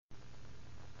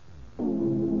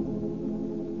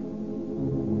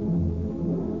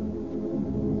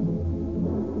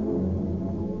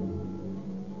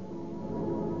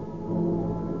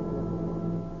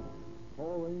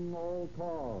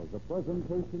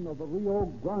presentation of the Rio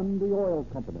Grande Oil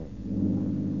Company.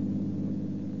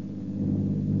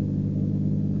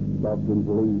 Captain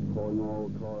Police calling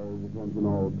all cars. Attention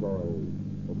all cars.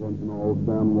 Attention all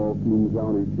San Joaquin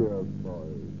County Sheriff's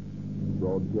cars.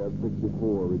 Broadcast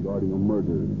 64 regarding a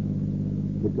murder.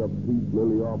 Pickup Pete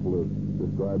Liliopolis,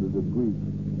 described as a Greek,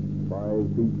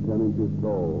 5 feet 10 inches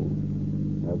tall.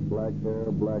 Has black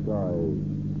hair, black eyes.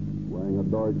 Wearing a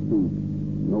dark suit.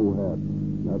 No hat.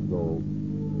 That's all.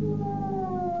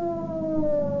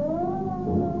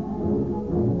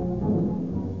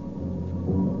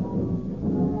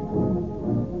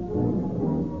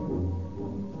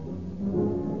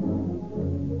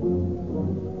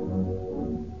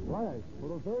 For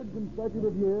the third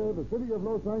consecutive year, the city of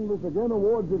Los Angeles again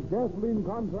awards its gasoline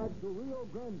contract to Rio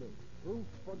Grande. Proof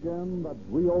again that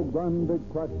Rio Grande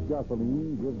cracked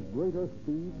gasoline gives greater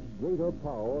speed, greater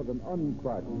power than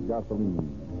uncracked gasoline.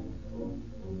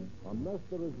 Unless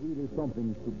there is really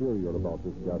something superior about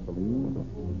this gasoline,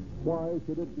 why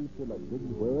should it be selected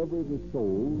wherever it is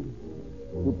sold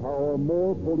to power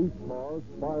more police cars,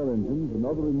 fire engines, and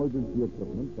other emergency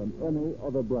equipment than any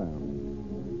other brand?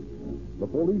 The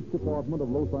police department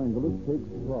of Los Angeles takes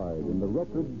pride in the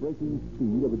record-breaking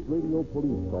speed of its radio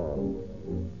police cars,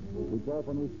 which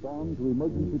often respond to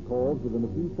emergency calls within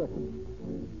a few seconds.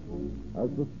 As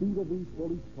the speed of these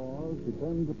police cars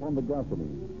depends upon the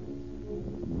gasoline,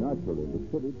 naturally the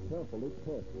city carefully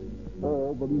tests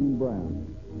all the leading brands.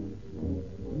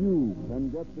 You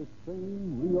can get the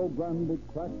same Rio Grande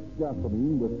cracked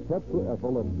gasoline with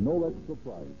tetraethyl at no extra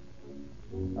price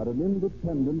at an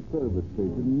independent service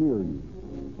station near you.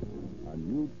 And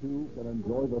you, too, can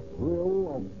enjoy the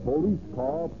thrill of police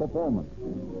car performance.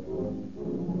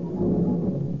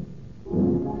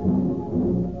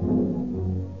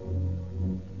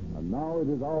 And now it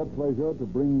is our pleasure to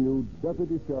bring you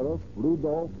Deputy Sheriff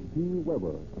Rudolph T.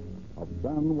 Weber of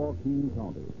San Joaquin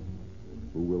County,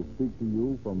 who will speak to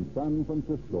you from San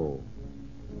Francisco.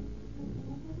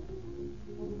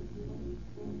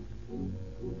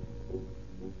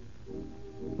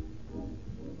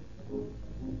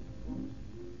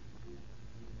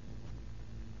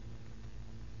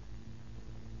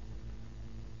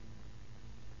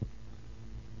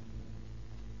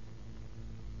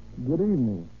 Good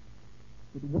evening.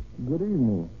 Good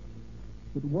evening.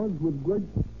 It was with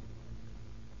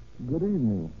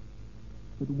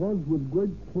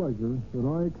great pleasure that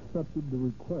I accepted the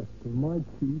request of my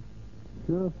chief,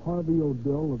 Sheriff Harvey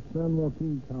Odell of San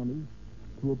Joaquin County,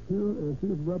 to appear as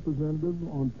his representative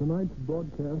on tonight's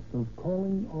broadcast of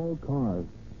Calling All Cars.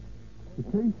 The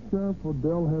case Sheriff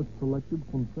Odell has selected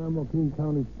from San Joaquin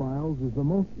County's files is the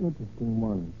most interesting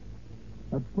one.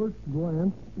 At first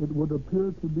glance, it would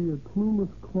appear to be a clueless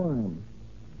crime.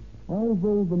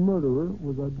 Although the murderer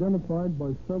was identified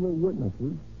by several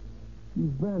witnesses, he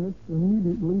vanished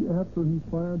immediately after he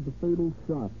fired the fatal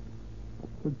shot.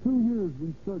 For 2 years,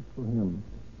 we searched for him.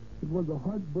 It was a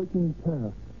heartbreaking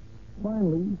task.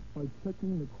 Finally, by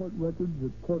checking the court records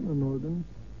at Portland, Oregon,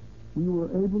 we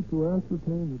were able to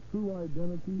ascertain the true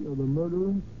identity of the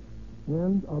murderer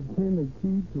and obtain a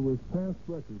key to his past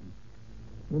record.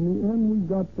 In the end, we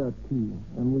got that key,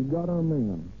 and we got our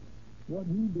man. What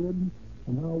he did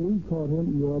and how we caught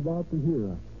him, you're about to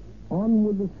hear. On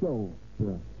with the show.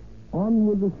 On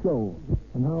with the show.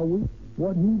 And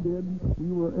what he did,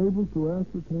 we were able to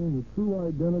ascertain the true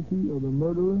identity of the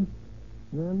murderer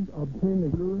and obtain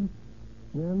a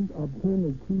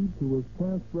key to his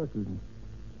past record.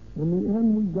 In the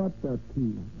end, we got that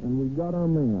key, and we got our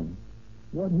man.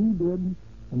 What he did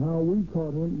and how we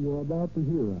caught him, you're about to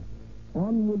hear.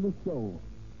 On with the show.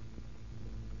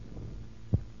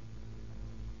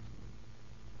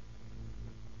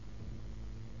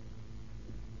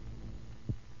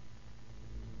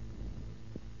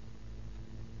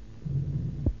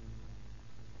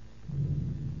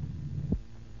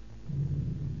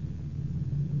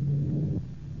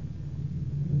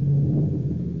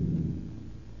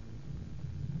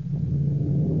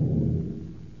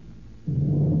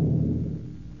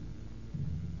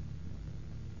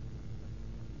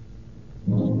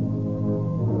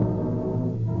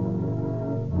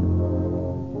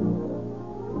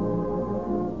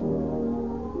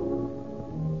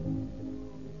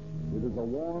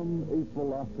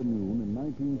 April afternoon in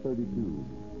 1932,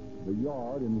 the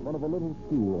yard in front of a little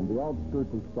school on the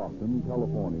outskirts of Stockton,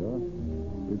 California,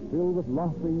 is filled with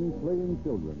laughing, playing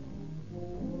children.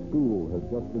 School has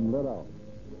just been let out,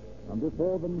 and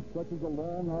before them stretches a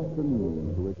long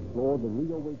afternoon to explore the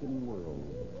reawakening world.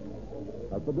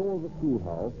 At the door of the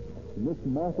schoolhouse, Miss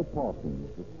Martha Parsons,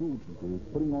 the school teacher, is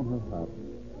putting on her hat.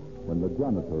 when the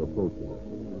janitor approaches.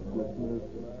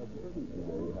 Dismissed last early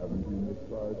today, haven't you, Miss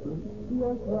Parson?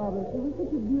 Yes, Robert. It was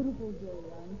such a beautiful day.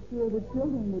 I'm sure the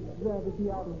children would rather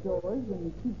be out of doors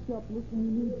and keep up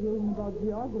listening to me dream about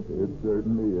geography. It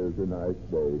certainly is a nice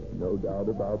day, no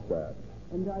doubt about that.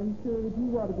 And I'm sure that you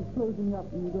ought to be closing up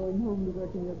and going home to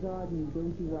work in your garden,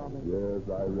 don't you, Robert? Yes,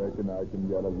 I reckon I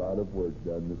can get a lot of work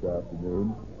done this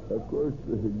afternoon. Of course,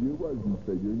 you wasn't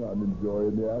figuring on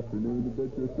enjoying the afternoon a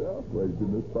bit yourself, was you,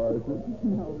 Miss Parson?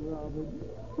 No, Robert.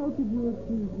 How could you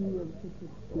accuse me of such a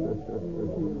thing?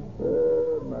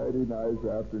 Mighty nice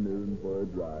afternoon for a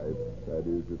drive. That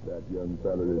is, if that young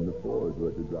feller in the Ford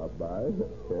were to drop by.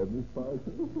 Miss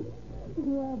Parson?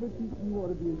 Robert, you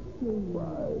ought to be ashamed.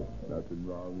 Why, nothing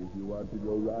wrong if you want to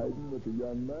go riding with a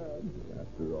young man.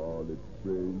 After all, it's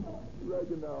spring.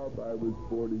 Reckon now if I was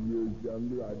 40 years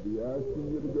younger, I'd be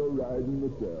asking you to go riding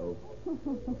myself.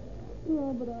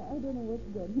 Yeah, but I don't know what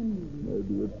that means.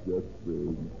 Maybe it's just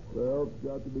spring. Well, it's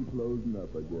got to be closing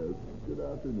up, I guess. Good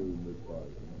afternoon, Miss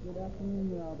Parson. Good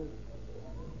afternoon, Robert.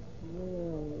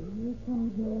 Well, here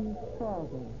comes my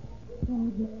father.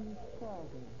 Comes my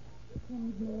father.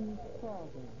 Comes my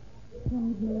father.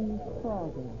 Comes my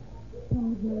father.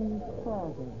 Comes my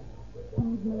father.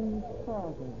 Comes my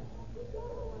father.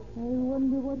 I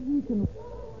wonder what he can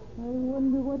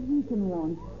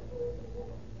want.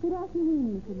 Good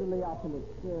afternoon, Mr. Liliopolis.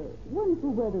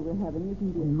 Wonderful weather we're having,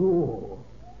 isn't it? Lord.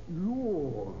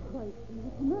 Why,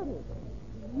 what's the matter?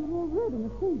 You're all red in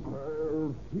the face.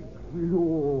 I'll fix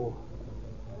you.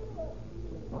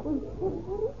 What is it?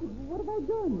 What have I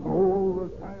done? All the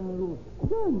time you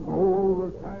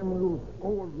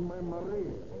scold my Marie.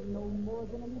 No more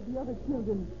than any of the other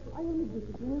children. I only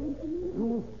disappeared into me.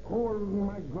 You scold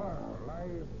my girl.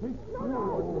 I fix you.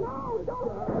 No, don't.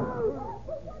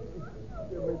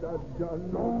 Give me that gun,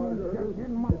 Don't get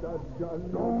in my... that gun,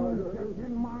 Don't get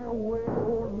in my way,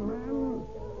 old man.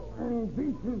 And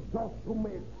this is just to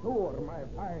make sure, my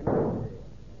fine lady.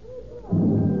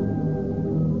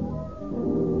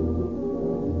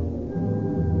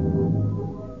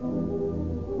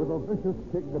 With a vicious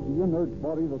kick at the inert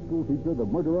body of the schoolteacher, the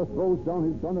murderer throws down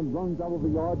his gun and runs out of the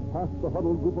yard past the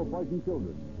huddled group of frightened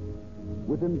children.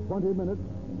 Within 20 minutes,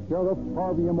 Sheriff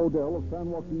Harvey M. Odell of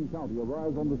San Joaquin County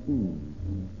arrives on the scene,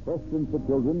 questions the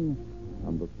children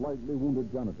and the slightly wounded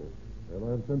janitor.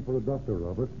 Well, I've sent for a doctor,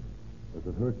 Robert. Does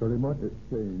it hurt very much? It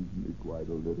pains me quite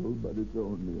a little, but it's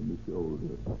only in the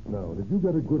shoulder. Now, did you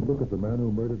get a good look at the man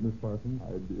who murdered Miss Parsons?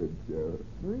 I did, Sheriff.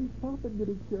 Marie's papa did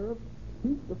it, Sheriff.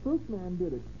 Pete, the fruit man,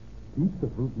 did it. Pete, the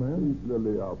fruit man? He's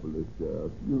Liliopolis,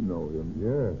 Sheriff. You know him.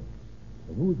 Yes.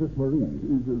 And who's this Marie?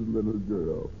 She's his little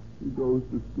girl. She goes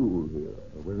to school here.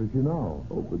 Where is she now?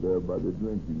 Over there by the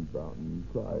drinking fountain,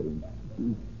 crying.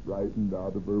 She's frightened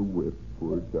out of her wits,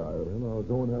 poor child. Well, I'll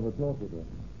go and have a talk with her.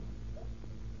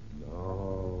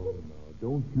 No,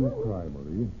 don't you cry,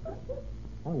 Marie.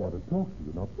 I want to talk to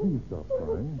you. Now, please stop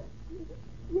crying.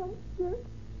 Yes, sir.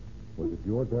 Was it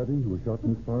your daddy who shot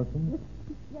Miss Parsons?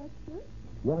 Yes, sir.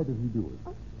 Why did he do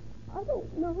it? I don't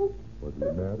know. Was he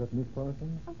mad at Miss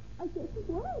Parsons? I guess it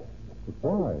was. But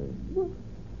why? Well,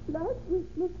 last week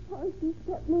Miss Parsons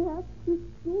kept me after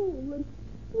school,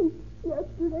 and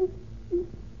yesterday she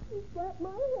slapped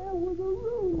my hair with a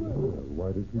ruler. Well,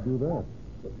 why did she do that?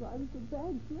 Because I was a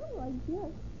bad girl, I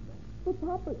guess. But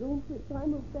Papa don't think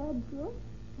I'm a bad girl.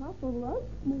 Papa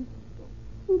loves me.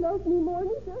 He loves me more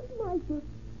than just Micah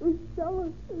or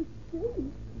Stella or Steve.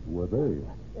 Who are they?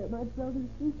 They're my brothers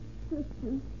and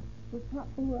sisters. But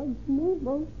Papa loves me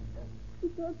most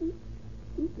because he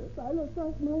says I look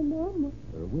like my mama.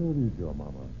 Where is your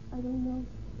mama? I don't know.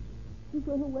 She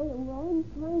went away a long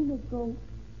time ago.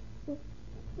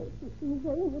 She was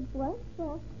wearing a black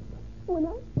sock. When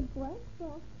I came,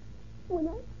 I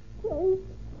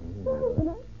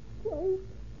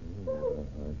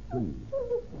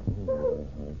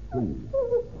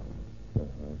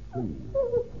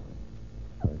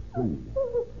see.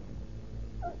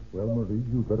 Well, Marie,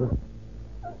 you better stop.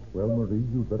 Well, Marie,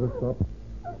 you better stop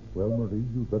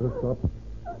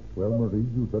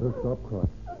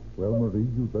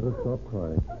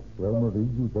crying. Well, Marie,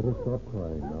 you better stop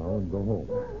crying now and go home.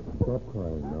 Stop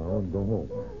crying now and go home.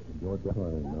 And you're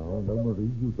crying now. Well,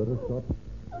 Marie, you better stop.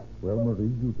 Well, Marie,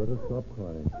 you better stop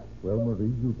crying. Well,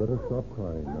 Marie, you better stop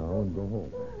crying now and go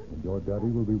home. And your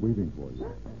daddy will be waiting for you.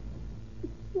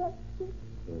 Yes, sir.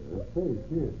 Say,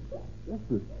 kid. Yes,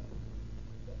 sir.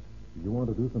 You want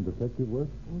to do some detective work?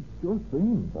 Oh, sure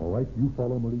thing. All right, you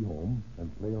follow Marie home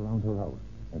and play around her house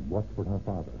and watch for her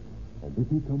father. And if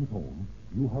he comes home,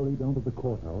 you hurry down to the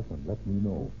courthouse and let me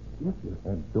know. Yes, sir.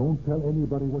 And don't tell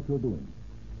anybody what you're doing.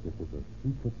 This is a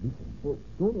secret mission. Well,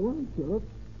 don't worry, Sheriff.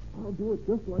 I'll do it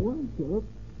just like one, Sheriff.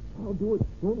 I'll do it.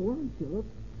 Don't worry, Sheriff.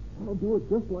 I'll do it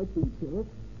just like the Sheriff.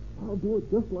 I'll do it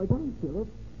just like one, Sheriff.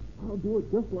 I'll do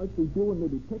it just like they do in the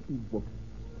detective books.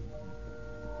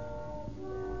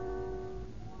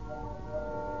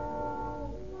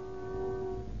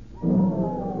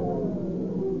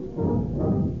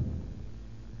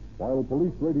 While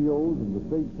police radios and the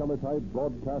state teletype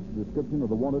broadcast a description of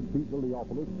the wanted Pete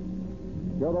Liliopolis,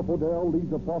 Sheriff Odell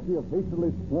leads a posse of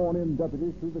hastily sworn-in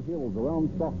deputies through the hills around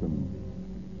Stockton.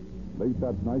 Late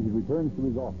that night, he returns to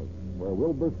his office, where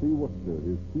Wilbur C. Worcester,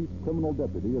 his chief criminal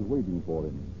deputy, is waiting for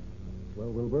him.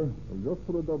 Well, Wilbur? Well, just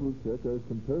for a double check, I've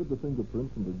compared the fingerprints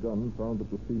from the gun found at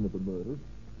the scene of the murder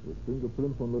with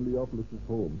fingerprints on Liliopolis'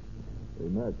 home. They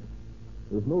match.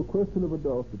 There's no question of a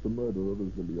doubt that the murderer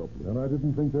is Liliopolis. And I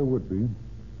didn't think there would be.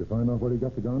 Did you find out where he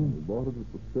got the gun? He bought it at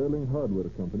the Sterling Hardware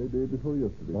Company day before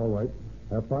yesterday. All right.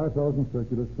 Have 5,000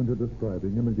 circulars printed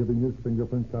describing him and giving his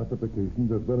fingerprint classifications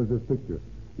as well as his picture.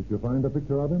 Did you find a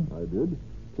picture of him? I did.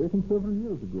 Taken several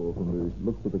years ago from the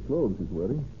looks of the clothes he's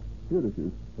wearing. Here it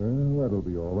is. Well, that'll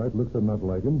be all right. Looks enough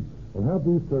like him. We'll have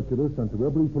these circulars sent to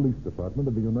every police department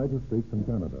in the United States and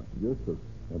Canada. Yes, sir.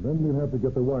 And then we'll have to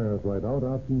get the wires right out,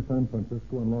 asking San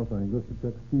Francisco and Los Angeles to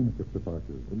check steamship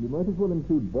departures. And you might as well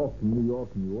include Boston, New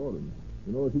York, and New Orleans.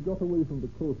 You know, if he got away from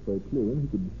the coast by plane, he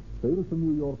could sail from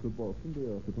New York to Boston day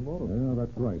after tomorrow. Yeah,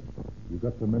 that's right. You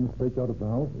got some men staked out at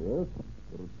the house? Yes.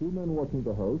 There are 2 men watching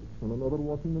the house and another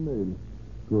watching the mail.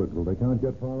 Good. Well, they can't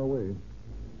get far away.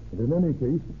 And in any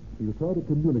case, he'll try to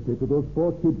communicate with those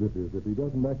 4 kids of his if he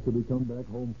doesn't actually come back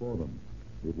home for them.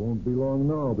 It won't be long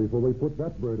now before we put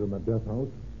that bird in the death house.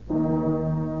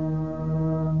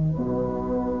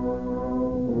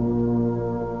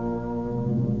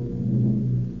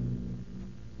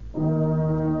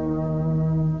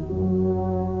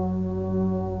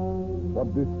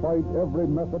 But despite every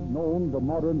method known to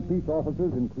modern peace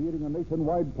officers in creating a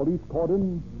nationwide police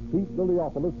cordon, Pete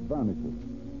Liliopolis vanishes.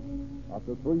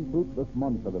 After 3 fruitless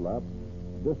months have elapsed,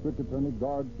 District Attorney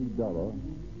Guard C. Della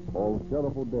calls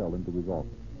Sheriff Odell into his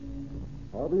office.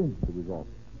 Harvey, to his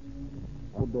office.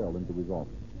 Odell into his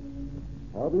office.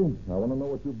 Harvey, I want to know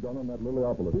what you've done on that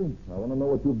Liliopolis. I want to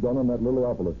know what you've done on that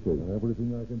Liliopolis case.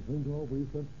 Everything I can think of. We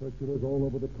sent circulars all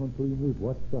over the country, and we've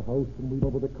watched the house, and we've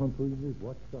over the country, and we've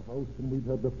watched the house, and we've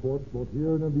had the forts both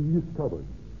here and in the East covered.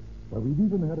 Why, we've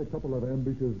even had a couple of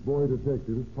ambitious boy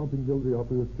detectives pumping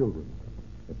Liliopolis children.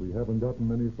 But we haven't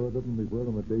gotten any further than we were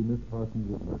on the day Miss Parsons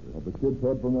was murdered. Have the kids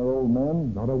heard from their old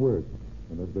man? Not a word.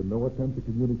 And there's been no attempt to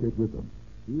communicate with them.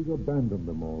 He's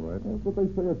abandoned them, all right. That's what they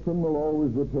say a criminal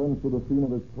always returns to the scene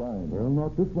of his crime. Well,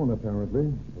 not this one, apparently.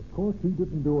 Of course, he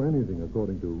didn't do anything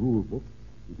according to rule book.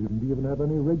 He didn't even have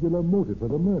any regular motive for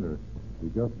the murder. He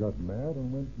just got mad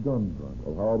and went gun drunk.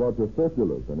 Well, how about your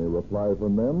circulars? Any reply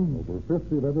from them? Over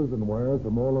 50 letters and wires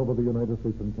from all over the United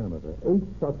States and Canada. 8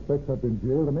 suspects have been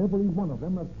jailed, and every one of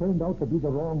them has turned out to be the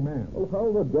wrong man. Well, how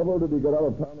the devil did he get out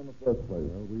of town in the first place?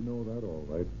 Well, we know that all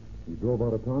right. He drove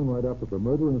out of town right after the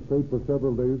murder and stayed for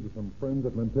several days with some friends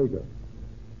at Manteca.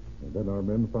 And then our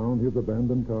men found his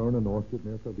abandoned car in an orchard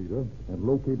near Salida and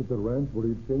located the ranch where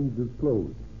he'd changed his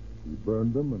clothes. He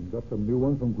burned them and got some new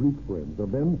ones from Greek friends.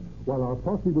 And then, while our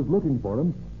posse was looking for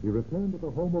him, he returned to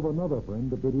the home of another friend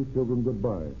to bid his children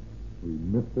goodbye. We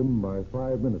missed him by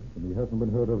 5 minutes, and he hasn't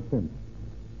been heard of since.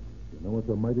 You know, it's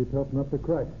a mighty tough nut to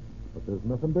crack, but there's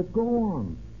nothing to go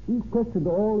on. He's questioned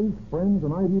all his friends,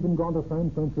 and I've even gone to San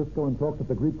Francisco and talked to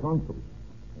the Greek consul.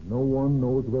 And no one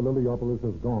knows where Liliopolis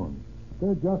has gone.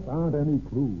 There just aren't any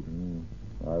clues.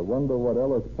 I wonder what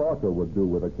Ellis Parker would do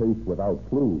with a case without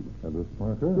clues. Ellis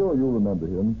Parker? Sure, you remember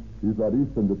him. He's that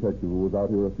Eastern detective who was out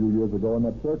here a few years ago in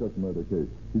that circus murder case.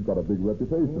 He's got a big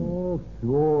reputation. Oh,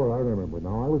 sure, I remember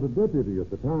now. I was a deputy at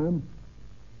the time.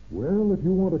 Well, if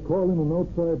you want to call in an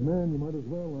outside man, you might as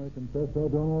well. I confess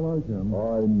I've done all I can.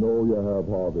 I know you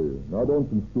have, Harvey. Now, don't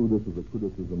construe this as a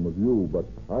criticism of you, but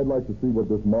I'd like to see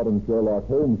what this modern Sherlock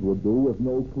Holmes would do with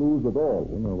no clues at all.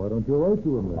 Well, now, why don't you write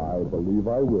to him then? I believe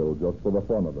I will, just for the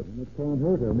fun of it. It can't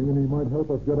hurt any, and he might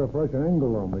help us get a fresh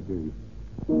angle on the case.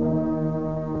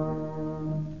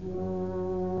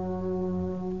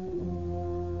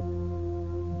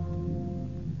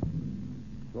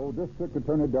 So District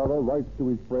Attorney Darrow writes to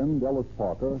his friend Ellis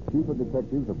Parker, Chief of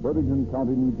Detectives of Burlington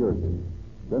County, New Jersey,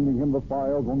 sending him the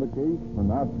files on the case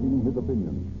and asking his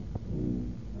opinion.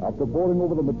 After poring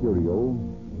over the material,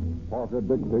 Parker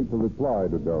dictates a reply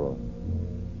to Darrow.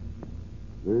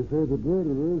 They say the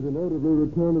murderers inevitably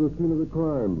return to the scene of the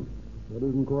crime. That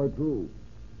isn't quite true.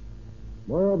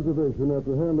 My observation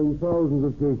after handling thousands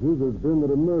of cases has been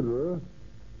that a murderer,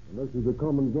 unless he's a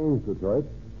common gangster type,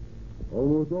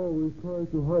 almost always tries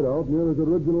to hide out near his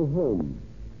original home.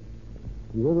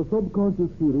 He has a subconscious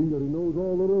feeling that he knows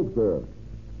all the ropes there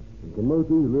and can most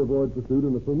easily avoid pursuit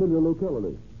in a familiar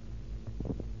locality.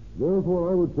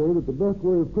 Therefore, I would say that the best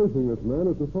way of tracing this man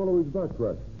is to follow his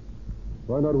backtrack,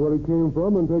 find out where he came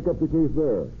from, and take up the case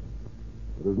there.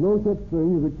 There's no such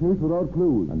thing as a case without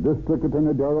clues. And District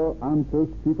Attorney Darrow answers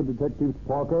Chief of Detectives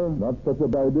Parker. Not such a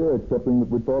bad idea, excepting that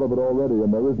we thought of it already,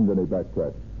 and there isn't any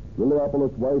backtrack.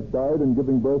 Lilliopoulos' wife died in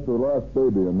giving birth to the last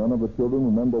baby, and none of the children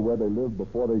remember where they lived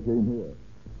before they came here.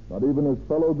 Not even his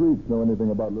fellow Greeks know anything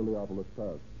about Lilliopoulos'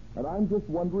 past. And I'm just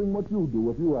wondering what you'd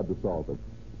do if you had to solve it.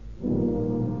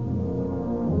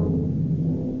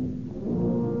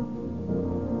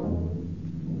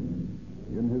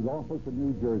 In his office in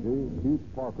New Jersey, Chief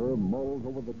Parker mulls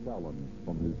over the challenge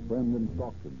from his friend in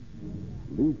Stockton.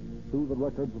 Leafs through the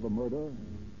records of the murder,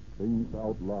 thinks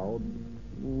out loud.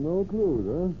 No clues,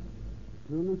 huh?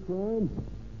 Clueless crime?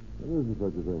 There isn't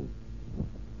such a thing.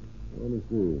 Let me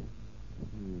see.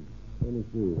 Let me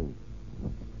see.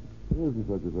 There isn't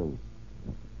such a thing.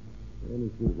 Let me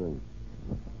see.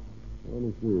 Let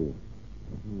me see.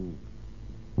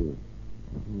 See.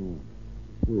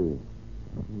 See.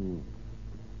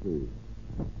 See.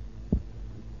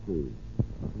 See.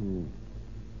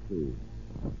 See.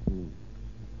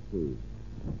 See.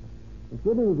 The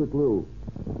sitting is a clue.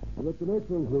 And that's an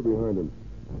excellent clue behind him.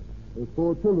 There's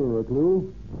 4 children are a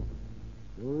clue.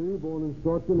 Marie, born in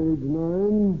Stockton, age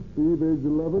 9. Steve, age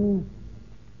 11.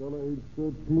 Stella, age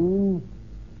 13.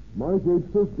 Mike, age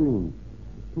 15.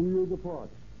 2 years apart.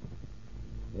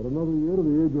 Add another year to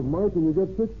the age of Mike, and you get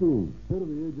 16. Year to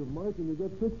the age of Mike, and you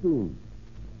get 16.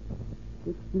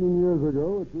 16 years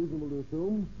ago, it's reasonable to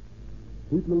assume,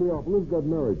 Pete Lilliopoulos got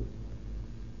married.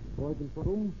 So I can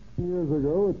assume, 16 years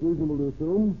ago, it's reasonable to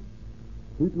assume,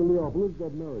 Pete Lilliopoulos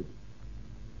got married.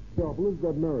 Lilliopoulos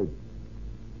got married.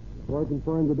 So I can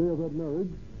find the day of that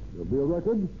marriage. There'll be a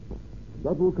record.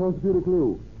 That will constitute a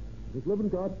clue. Miss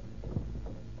Lippincott.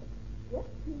 Yes,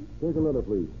 please. Take a letter,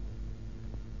 please.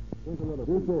 Take a letter,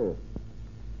 please. Yes, sir.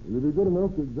 Will you be good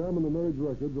enough to examine the marriage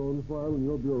records on file in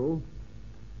your bureau?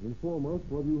 Inform us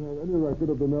whether you have any record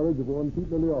of the marriage of one Pete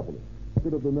Lilliopoulos.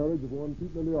 Record of the marriage of one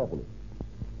Pete Lilliopoulos.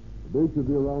 The date should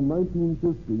be around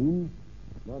 1915,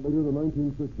 not later than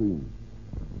 1916.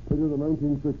 Later than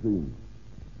 1916.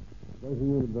 Thanking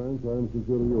you in advance, I am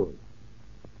sincerely yours.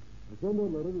 I send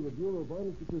that letter to the Bureau of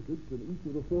Violent Statistics in each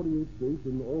of the 48 states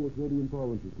and all the Canadian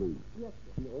provinces, please. Yes,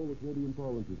 sir. In all the Canadian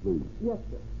provinces, please. Yes,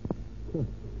 sir.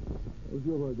 I'm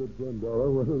sure my good friend Dara,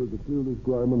 whether there's a clueless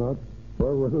crime or not.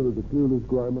 Well, whether there's a clueless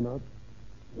crime or not.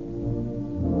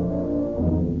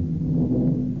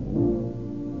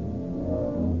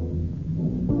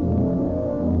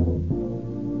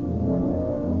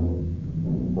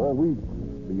 For weeks,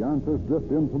 the answers drift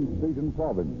in from state and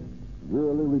province,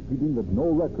 wearily repeating that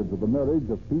no records of the marriage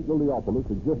of Pete Lilliopoulos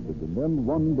existed. And then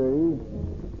one day,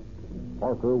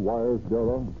 Parker wires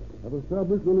Dara. I've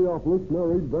established Lilliopoulos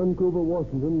married Vancouver,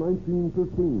 Washington,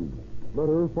 1915.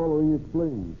 Letter following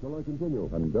explains. Shall I continue?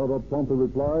 And Dara promptly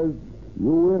replies, "You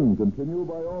win. Continue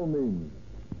by all means."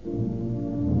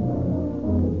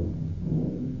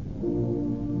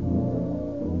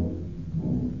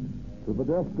 To the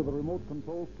desk of the remote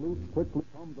control sleuth quickly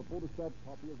comes a photostat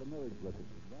copy of the marriage record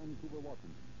of Vancouver,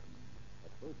 Washington.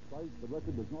 At first sight, the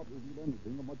record does not reveal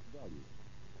anything of much value.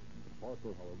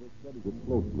 Parker, however, studies it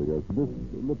closely as Miss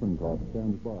Lippincott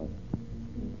stands by.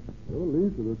 Well, at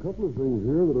least there are a couple of things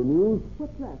here that are news.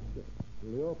 What's that, sir?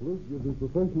 Lilliopoulos gives his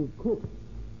profession as cook.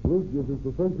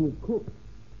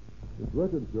 This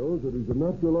record shows that he's a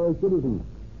naturalized citizen.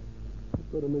 It's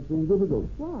got to make things difficult.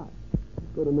 Why?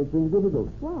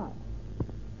 Why?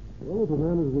 Well, if a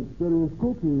man is an experienced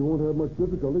cook, he won't have much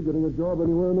difficulty getting a job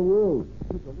anywhere in the world.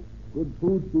 Good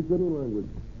food speaks any language.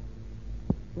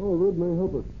 However, it may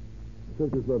help us.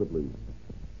 Take this letter, please.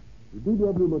 To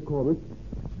D.W. McCormick,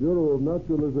 Bureau of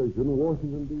Naturalization,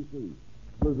 Washington, D.C.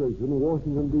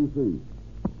 Washington, D.C.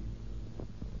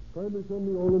 Kindly send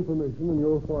me all information in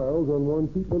your files on one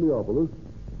Pete Lilliopoulos,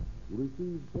 who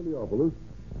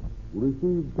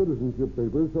received citizenship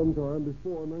papers sometime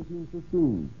before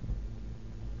 1915.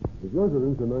 His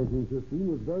residence in 1915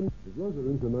 was then... His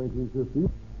residence in 1915...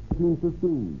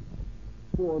 1915.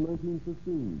 Before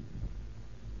 1915.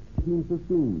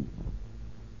 1915.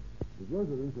 His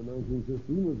residence in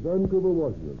 1915 was Vancouver,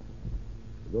 Washington.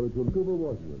 Vancouver,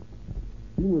 Washington.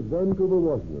 He was Vancouver,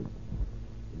 Washington.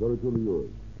 Very truly yours.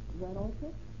 Is that all, sir?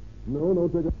 No,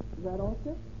 take it. Is that all,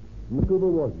 sir? Vancouver,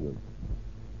 Washington.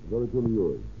 Very truly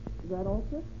yours. Is that all,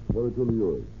 sir? Very truly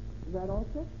yours. Is that all,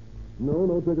 sir?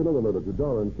 No, take another letter to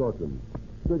Dara in Stockton.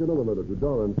 Take another letter to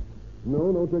Dara in...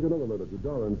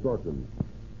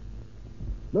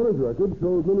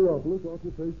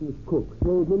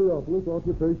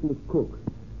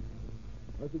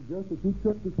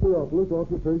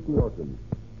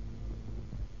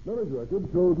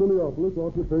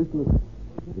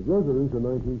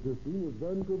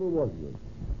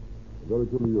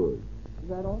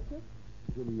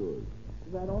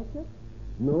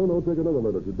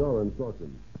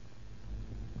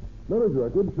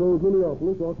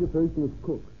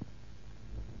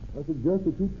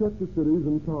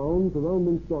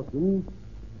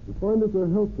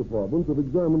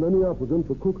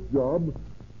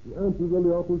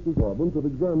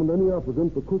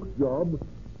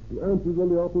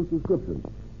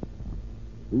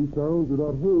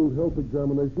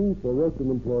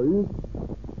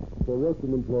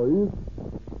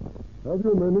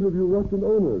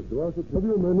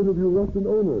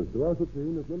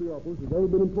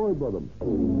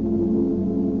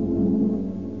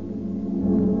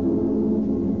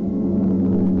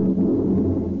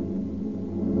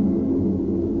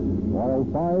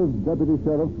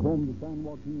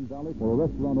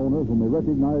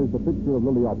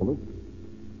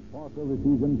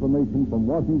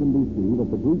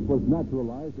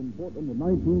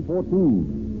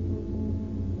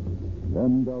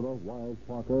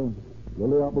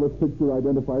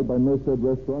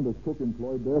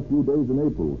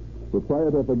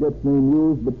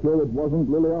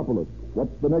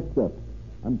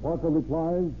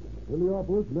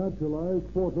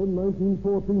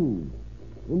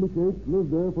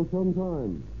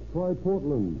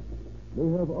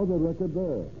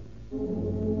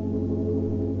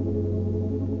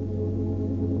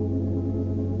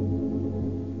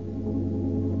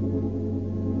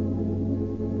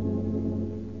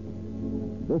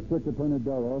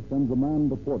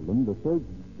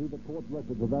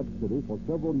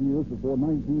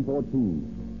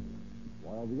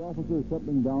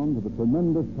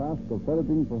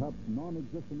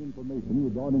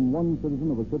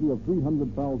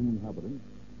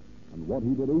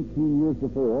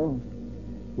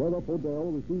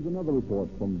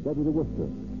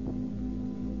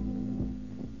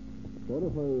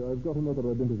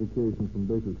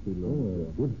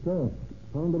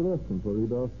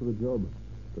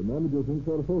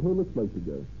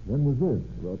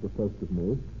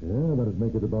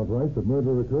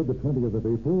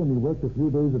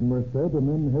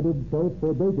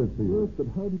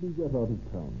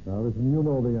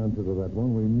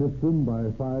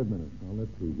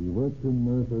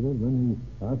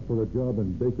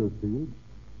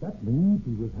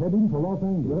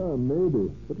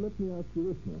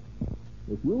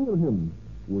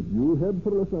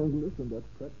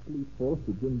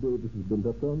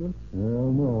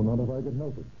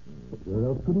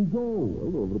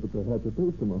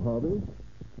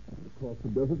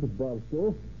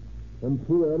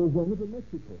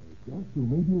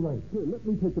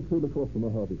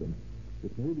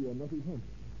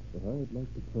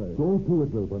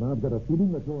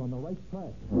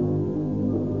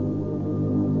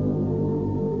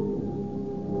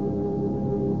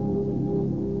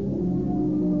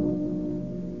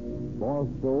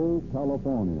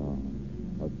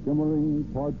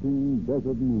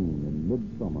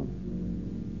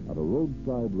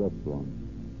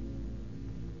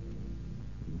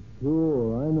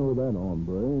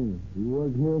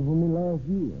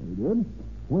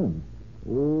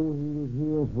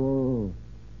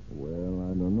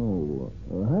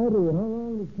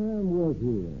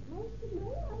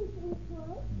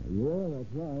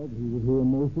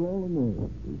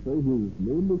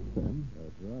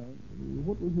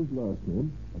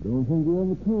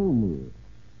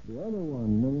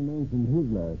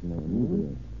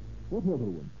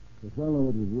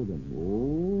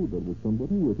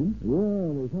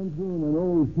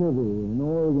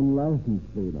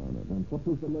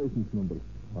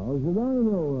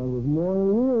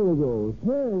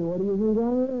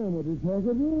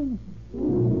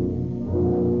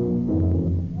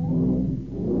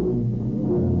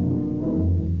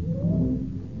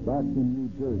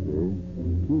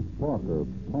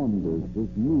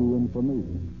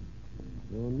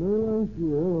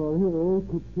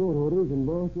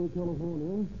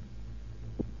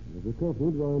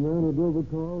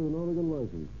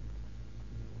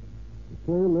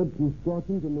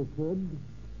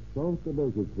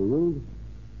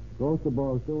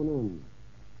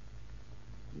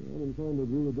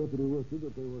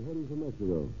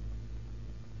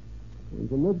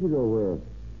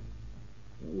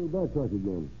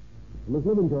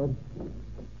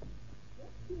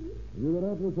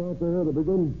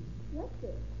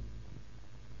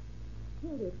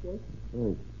 Here it is, sir.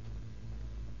 Thanks.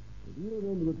 Do you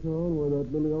remember the town where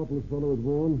that Minneapolis fellow was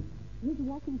born? Mr.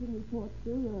 Washington report,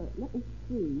 sir. Let me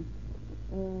see.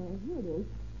 Here it is.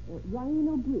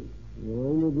 Rhino Greece.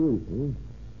 Rhino Greece, huh?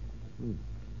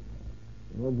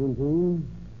 Argentine,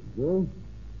 Joe,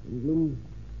 England,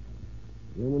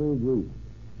 Germany, Greece.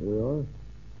 There we are.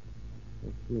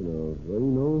 Let's see now.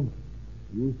 Rhino,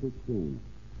 U16.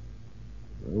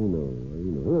 Rhino.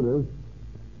 Here it is.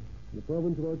 The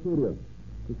province of Arcadia.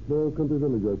 A small country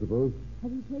village, I suppose.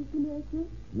 Have you traced him there, sir?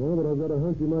 No, but I've got a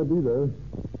hunch he might be there.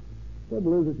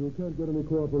 Trouble is that you can't get any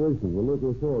cooperation from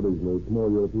local authorities in those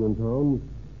small European towns.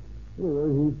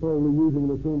 Anyway, he's probably using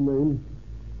an assumed name.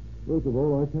 First of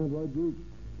all, I can't write Greek.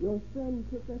 Your friend,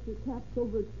 Professor Capps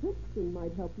over at Princeton,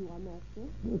 might help you on that, sir.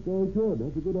 Yes, I could.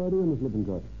 That's a good idea, Miss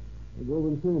Lippincott. I'll go over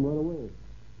and see him right away.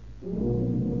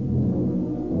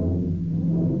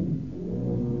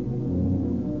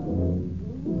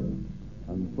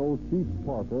 And so Chief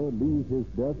Parker leaves his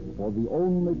desk for the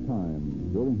only time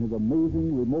during his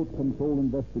amazing remote control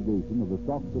investigation of the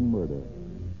Stockton murder.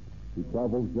 He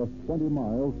travels just 20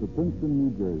 miles to Princeton,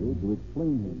 New Jersey, to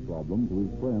explain his problem to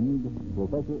his friend,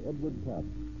 Professor Edward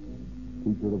Capps,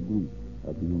 teacher of Greek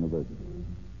at the university.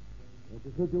 That's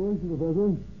the situation,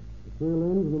 Professor. The trail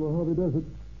ends in the Mojave Desert.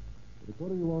 But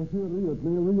according to our theory, it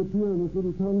may reappear in this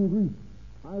little town in Greece.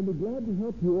 I'll be glad to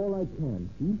help you all I can,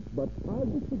 Chief, but I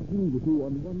disagree with you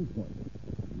on one point.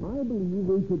 I believe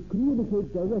we should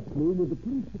communicate directly with the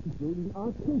police officials in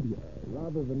Arcadia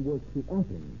rather than work through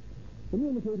Athens.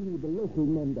 Communicating with the local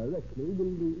men directly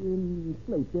will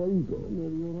inflate their ego.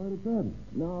 Maybe you're right at that.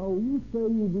 Now, you say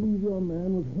you believe your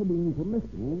man was heading for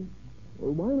Mexico.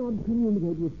 Well, why not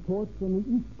communicate with ports on the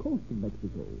east coast of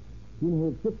Mexico? He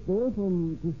may have shipped there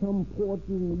to some port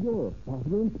in Europe,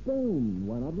 possibly in Spain.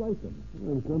 Why not write them?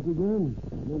 And once again,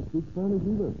 I don't speak Spanish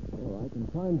either. Oh, I can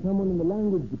find someone in the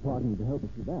language department to help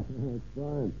us with that. That's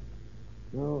fine.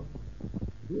 Now,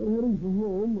 if you're heading for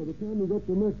home, by the time you get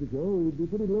to Mexico, you'd be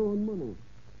pretty low on money.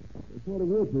 They sort of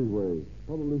work this way.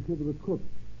 Probably ship as a cook.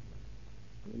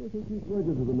 Well, I think these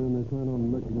records of the men they find on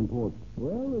Mexican ports.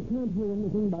 Well, we can't hear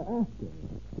anything by asking.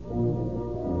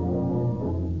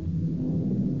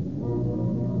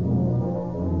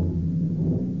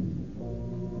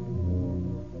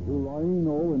 To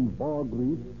Rhino in Bar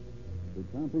Greece, to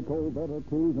Tampico,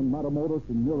 Veracruz, and Matamoros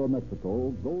in Euro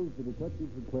Mexico goes the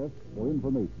detective's request for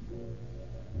information.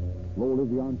 Slowly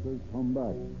the answers come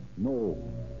back. No,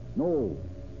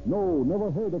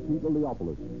 never heard of Tito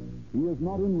Leopolis. He is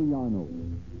not in Rhino.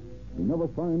 He never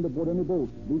signed aboard any boat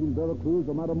leaving Veracruz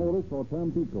or Matamoros or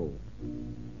Tampico.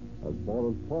 As far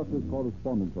as Parker's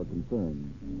correspondents are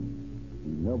concerned,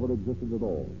 he never existed at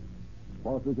all.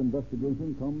 Parker's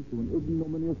investigation comes to an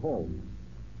ignominious halt.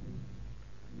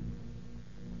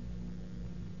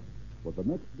 But the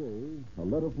next day, a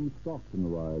letter from Stockton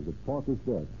arrives at Parker's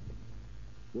desk.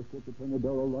 Just what the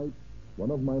Penadero writes. One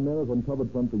of my men has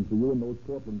uncovered something for you in those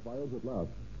Portland files at last.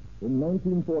 In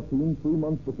 1914, 3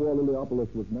 months before Liliopolis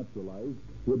was naturalized,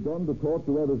 he had gone to court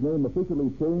to have his name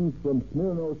officially changed from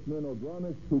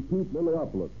Smirnodranis to Pete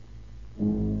Liliopolis.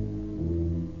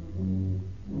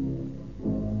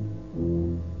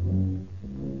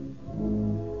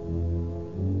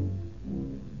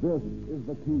 This is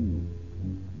the key.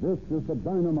 This is the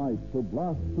dynamite to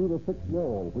blast through the thick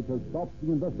wall which has stopped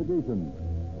the investigation.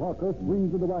 Parker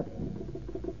swings into action.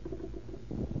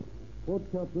 Port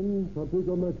Captain,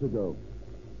 Tampico, Mexico.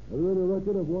 Have you any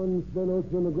record of one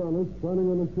Smirnodranis signing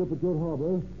on a ship at your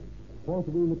harbor,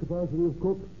 possibly in the capacity of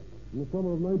cook, in the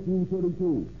summer of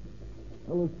 1932?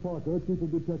 Ellis Parker, Chief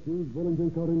of Detectives, Wellington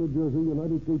County, New Jersey,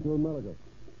 United States of America.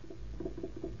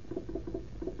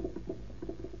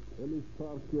 Ellis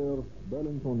Parker,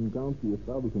 Wellington County,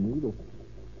 Estados Unidos.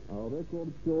 Our record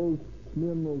shows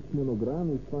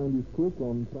Smirnodranis signed his cook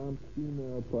on tramp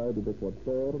steamer Pride of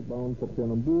Ecuador, bound for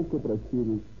Pernambuco,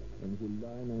 Brazil, in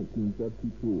July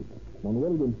 1932.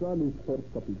 Manuel González, Port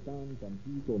Capitan,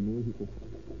 Tampico, Mexico.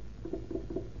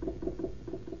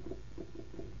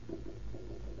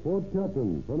 Port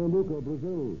Captain, Pernambuco,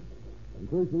 Brazil. I'm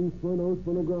tracing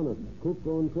Smirnodranis, cook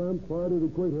on tramp Pride of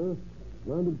Equator,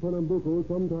 landed Pernambuco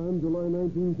sometime July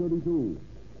 1932.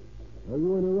 Have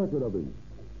you any record of him?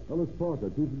 Ellis Parker,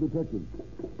 Chief of Detectives.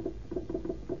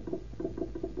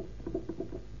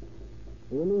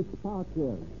 Ellis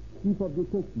Parker, Chief of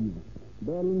Detectives,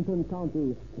 Burlington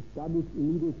County, established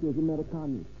United States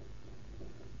Americanos.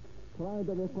 Pride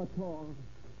of Ecuador,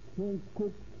 changed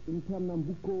cook in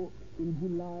Pernambuco in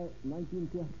July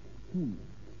 1932.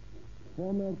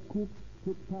 Former cook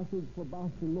took passage for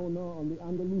Barcelona on the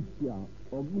Andalusia,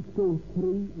 Augusto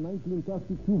 3,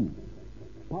 1932.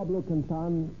 Pablo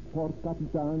Cantan, Port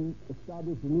Capitan,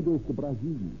 Estados Unidos de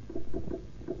Brasil.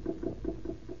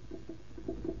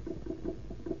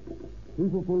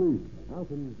 Chief of Police,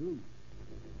 Athens, Greece.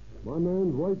 My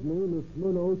man's right name is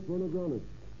Smirnos.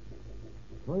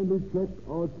 Kindly check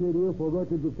Arcadia for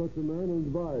records of such a man and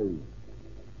advise.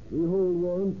 We hold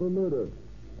warrant for murder.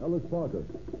 Ellis Parker.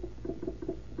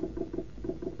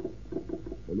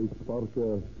 Ellis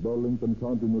Parker, Burlington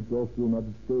County, New York,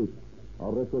 United States.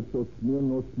 Our record shows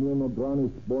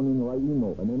Smirnogranis, born in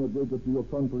Raino and emigrated to your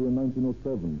country in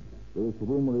 1907. There is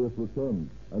rumor he has returned.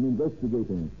 I'm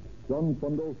investigating. John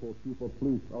Fondolfo, Chief of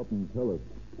Police, out in Tellis.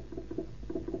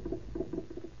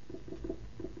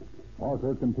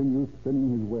 Parker continues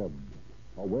spinning his web.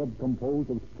 A web composed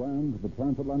of strands of the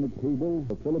transatlantic cable,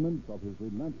 the filaments of his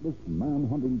relentless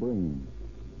man-hunting brain.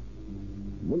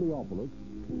 Liliopolis,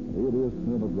 alias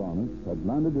Smirnogranis, had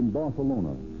landed in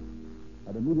Barcelona,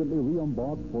 had immediately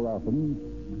re-embarked for Athens,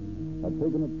 had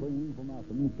taken a train from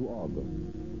Athens to Argos.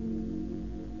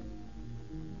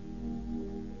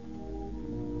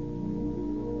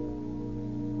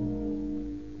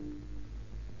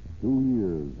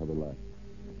 Years have elapsed.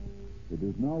 It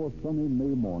is now a sunny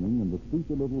May morning in the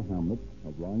sleepy little hamlet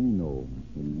of Raino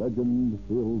in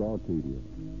legend-filled Arcadia.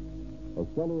 A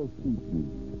seller of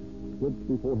sweetmeats sits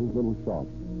before his little shop,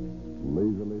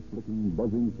 lazily flicking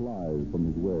buzzing flies from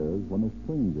his wares when a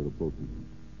stranger approaches.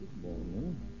 Good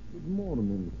morning. Good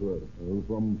morning, sir.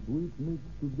 Some sweetmeats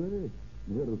today?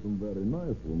 Here are some very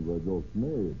nice ones I just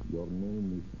made. Your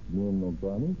name is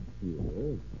Smirnogranis?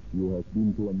 Yes. You have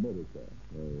been to America?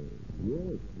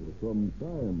 Yes, for some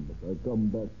time, but I come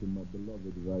back to my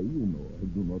beloved Raino. I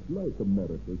do not like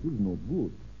America. It is no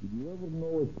good. Did you ever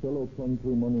know a fellow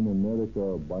countryman in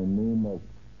America by name of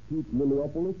Pete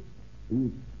Liliopolis?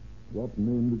 Pete? What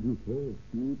name did you say?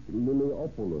 Pete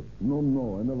Liliopolis.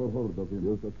 No, I never heard of him.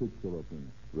 Here's a picture of him.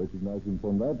 Recognize him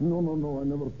from that? No, I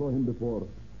never saw him before.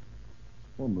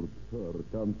 Honored sir,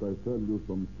 can't I sell you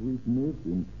some sweetmeats?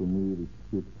 Seems to me this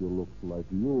picture looks like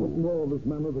you. But no, this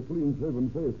man has a clean-shaven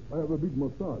face. I have a big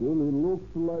mustache. Well, he looks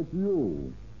like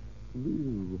you.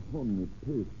 These honey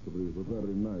pastries are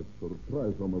very nice, sir.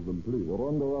 Try some of them, please. You're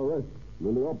under arrest.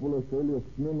 Liliopolis alias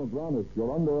Smirnogranis.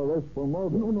 You're under arrest for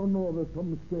murder. No, there's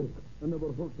some mistake. I never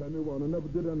hurt anyone. I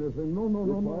never did anything. No.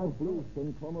 Please,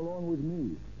 then come along with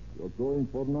me. You're going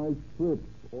for a nice trip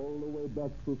all the way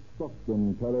back to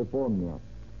Stockton, California.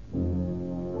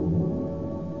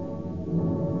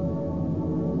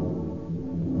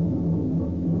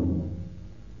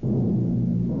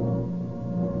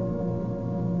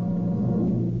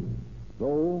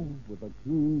 So, with a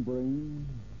keen brain,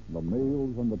 the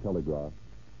mails and the telegraph,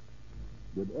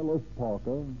 did Ellis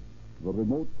Parker, the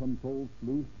remote control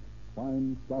sleuth,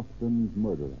 find Stockton's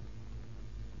murderer.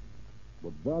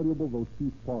 But valuable though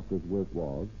Chief Parker's work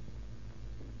was,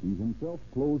 he himself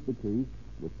closed the case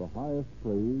with the highest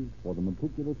praise for the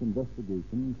meticulous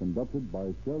investigation conducted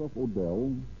by Sheriff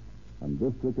Odell and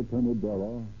District Attorney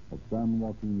Della of San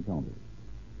Joaquin County.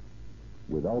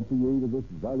 Without the aid of this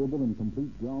valuable and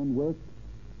complete groundwork,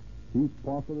 Chief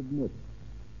Parker admits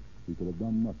he could have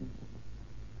done nothing.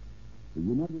 The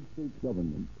United States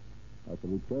government, at the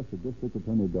request of District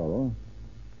Attorney Della,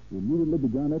 immediately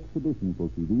began extradition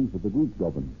proceedings with the Greek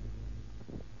government.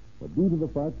 But due to the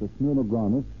fact that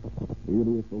Smirnogranis,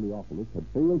 alias Liliopolis, had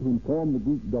failed to inform the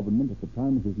Greek government at the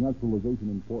time of his naturalization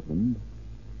in Portland,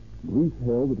 Greece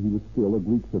held that he was still a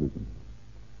Greek citizen.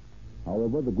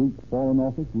 However, the Greek Foreign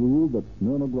Office ruled that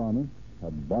Smirnogranis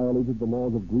had violated the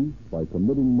laws of Greece by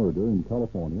committing murder in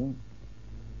California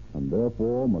and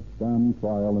therefore must stand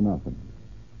trial in Athens.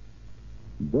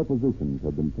 Depositions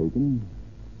have been taken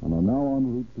and are now en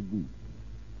route to Greece,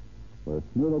 where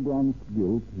Smirnogranis'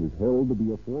 guilt is held to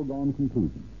be a foregone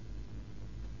conclusion,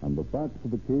 and the facts of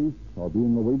the case are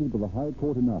being awaited by the High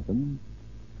Court in Athens,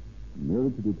 merely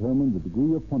to determine the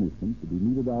degree of punishment to be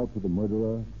meted out to the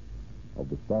murderer of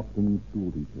the Stockton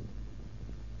schoolteacher.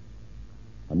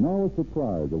 And now a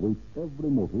surprise awaits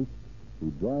every motorist who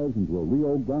drives into a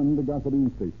Rio Grande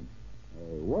gasoline station.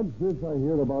 What's this I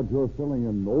hear about your selling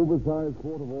an oversized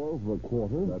quart of oil for a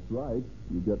quarter? That's right.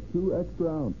 You get 2 extra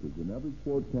ounces in every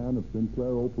quart can of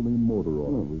Sinclair Opaline motor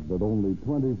oil. But only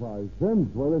 25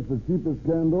 cents. Well, it's the cheapest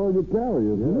canned oil you carry,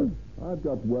 isn't it? I've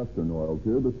got Western oils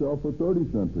here to sell for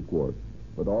 30 cents a quart.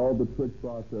 But all the trick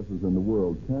processes in the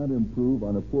world can't improve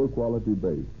on a poor quality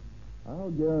base.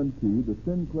 I'll guarantee the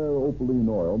Sinclair Opaline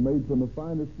oil made from the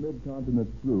finest mid-continent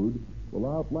crude will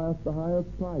outlast the highest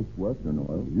priced Western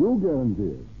oil. You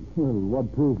guarantee it? Well,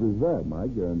 what proof is that? My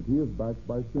guarantee is backed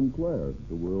by Sinclair,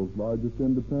 the world's largest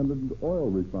independent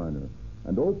oil refiner.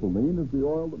 And Opaline is the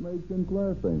oil that made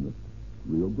Sinclair famous.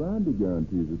 Rio Grande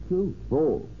guarantees it, too.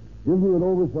 So, give me an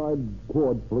oversized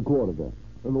quart for a quart of that.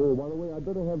 And, oh, by the way, I'd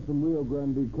better have some Rio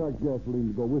Grande cracked gasoline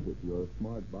to go with it. You're a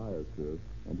smart buyer, sir.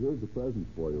 And here's the present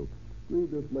for you. Read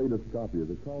this latest copy of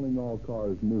the Calling All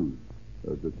Cars News.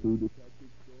 There's a true detective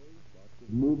story, lots of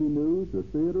movie news, a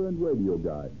theater and radio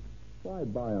guide. Why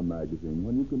buy a magazine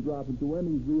when you can drop into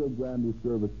any Rio Grande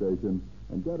service station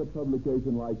and get a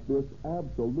publication like this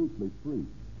absolutely free?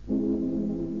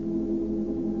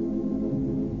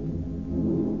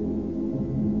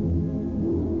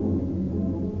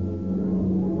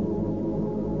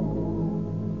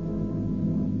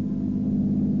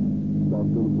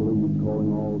 Stockton Police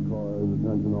calling all cars,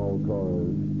 attention all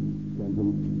cars.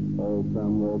 Attention all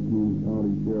San Joaquin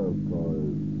County Sheriff's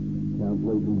cars.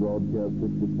 Cancellation broadcast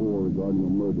 64 regarding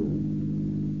a murder.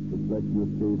 Suspect in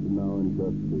this case is now in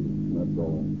custody. That's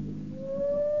all.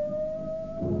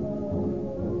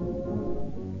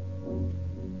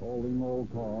 Calling All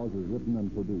Cars is written and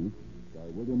produced by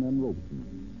William N. Robeson.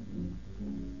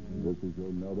 This is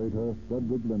your narrator,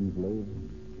 Frederick Lindsley,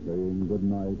 saying good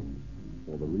night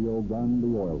for the Rio Grande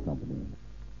Oil Company.